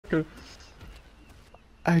motherfucker.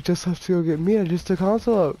 I just have to go get meat. I just took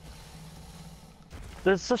Hansel out.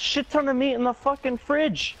 There's a shit ton of meat in the fucking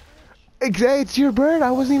fridge. Exactly, it's your bird.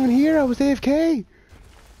 I wasn't even here. I was AFK.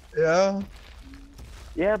 Yeah.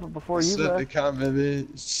 Yeah, but before you Said the left, comment, maybe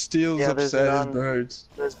steals Yeah, there's upset his none. birds.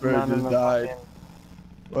 there's Bird none in just the died. fucking,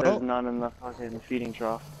 Well, there's none in the fucking feeding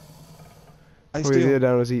trough. I Oh, steal. yeah,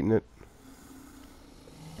 down was eating it.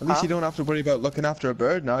 At least Huh? you don't have to worry about looking after a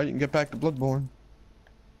bird now. You can get back to Bloodborne.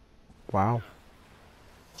 Wow.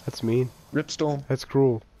 That's mean. Ripstone. That's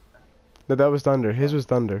cruel. No, that was Thunder. His was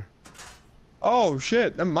Thunder. Oh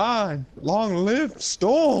shit, never mind. Long live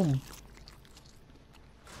Storm.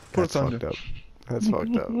 Put That's it under. fucked up. That's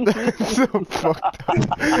fucked up. That's so fucked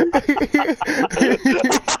up.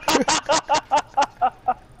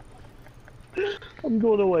 I'm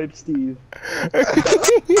going to wipe Steve.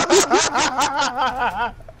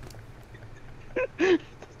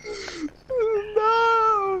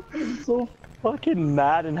 No! I'm so fucking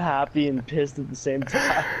mad and happy and pissed at the same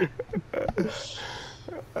time.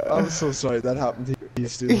 I'm so sorry that happened to you,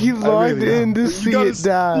 Stu. He I logged really am. in to You see gotta it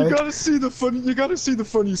die. You gotta see the funny. You gotta see the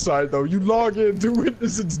funny side though. You log in to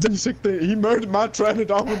witness its basic thing. He murdered my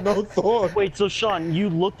Pteranodon with no thought. Wait, so Sean, you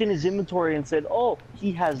looked in his inventory and said, "Oh,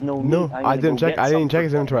 he has no meat." No, I'm I gonna didn't go check. get I didn't some check for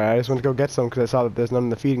his fun." inventory. I just went to go get some because I saw that there's none in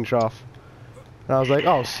the feeding trough. And I was like,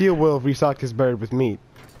 oh, Seal will have restocked his bird with meat.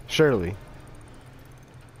 Surely.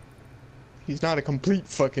 He's not a complete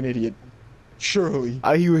fucking idiot. Surely.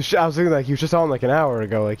 I was thinking like he was just on like an hour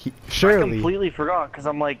ago. Like I surely. completely forgot because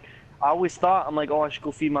I'm like, I always thought I'm like, oh, I should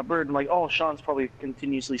go feed my bird. I'm like, oh, Sean's probably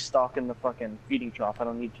continuously stocking the fucking feeding trough. I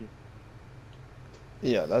don't need to.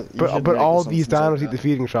 Yeah, that. But all these dinos eat the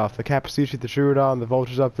feeding trough. The Capasuchi, the Troodos, the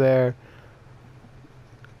vultures up there.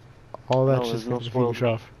 All No, that's there's just no in the feeding spoiled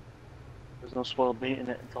trough. There's no spoiled meat in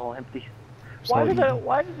it. It's all empty. It's Why not did I? eaten.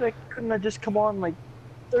 Why did I? Couldn't I just come on like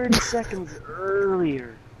 30 seconds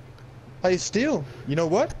earlier? Hey, Steel, you know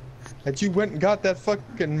what? Had you went and got that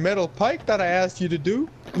fucking metal pike that I asked you to do,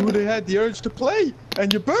 you would have had the urge to play,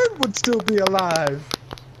 and your bird would still be alive.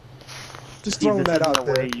 Just Steve, throwing this that isn't out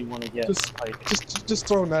the there. way you want to get Just- pike. Just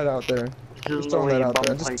throwing that out there. This just isn't the throwing way that you out bum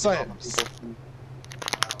there. a Just pike science. off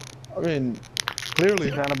people. I mean, clearly.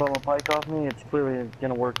 You're trying to bum a pike off me. It's clearly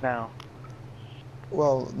gonna work now.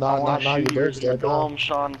 Well, I not wanna now your shoot you bird's in the dead. now. dome,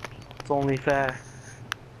 Sean. It's only fair.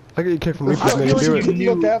 I get you kicked from I Reapers and they feel do like you it.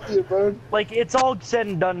 can look after your bird. Like, it's all said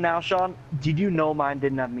and done now, Sean. Did you know mine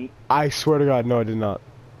didn't have meat? I swear to God, no, I did not.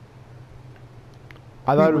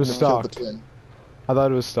 I thought it was wouldn't have killed the stocked. twin. I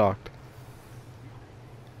thought it was stocked.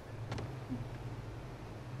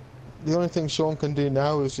 The only thing Sean can do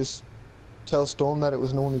now is just tell Storm that it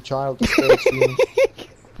was an only child to spare its feelings.